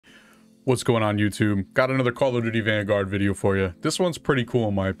What's going on, YouTube? Got another Call of Duty Vanguard video for you. This one's pretty cool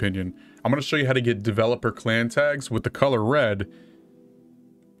in my opinion. I'm going to show you how to get developer clan tags with the color red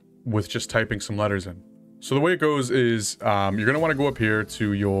with just typing some letters in. So the way it goes is you're going to want to go up here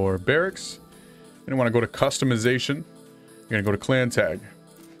to your barracks. You're going to want to go to customization. You're going to go to clan tag.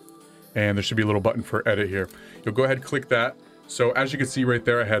 And there should be a little button for edit here. You'll go ahead and click that. So as you can see right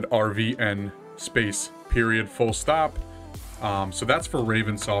there, I had RVN space period full stop. So that's for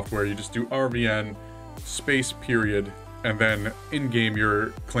Raven software. You just do RVN space period, and then in-game your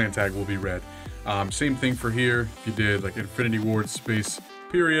clan tag will be red. Same thing for here. If you did like Infinity Ward space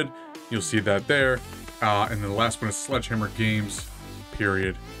period, you'll see that there. And then the last one is Sledgehammer Games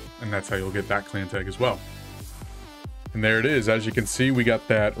period, and that's how you'll get that clan tag as well. And there it is. As you can see, we got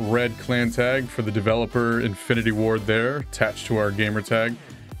that red clan tag for the developer Infinity Ward there attached to our gamer tag.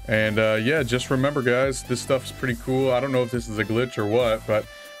 And yeah, just remember guys, this stuff's pretty cool. I don't know if this is a glitch or what, but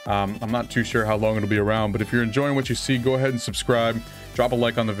I'm not too sure how long it'll be around. But if you're enjoying what you see, go ahead and subscribe. Drop a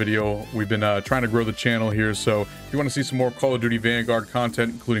like on the video. We've been trying to grow the channel here, so if you want to see some more Call of Duty Vanguard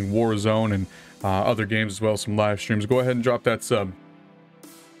content, including Warzone and other games as well, some live streams, go ahead and drop that sub.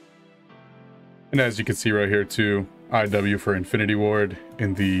 And as you can see right here too, IW for Infinity Ward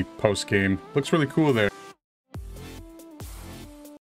in the post game. Looks really cool there.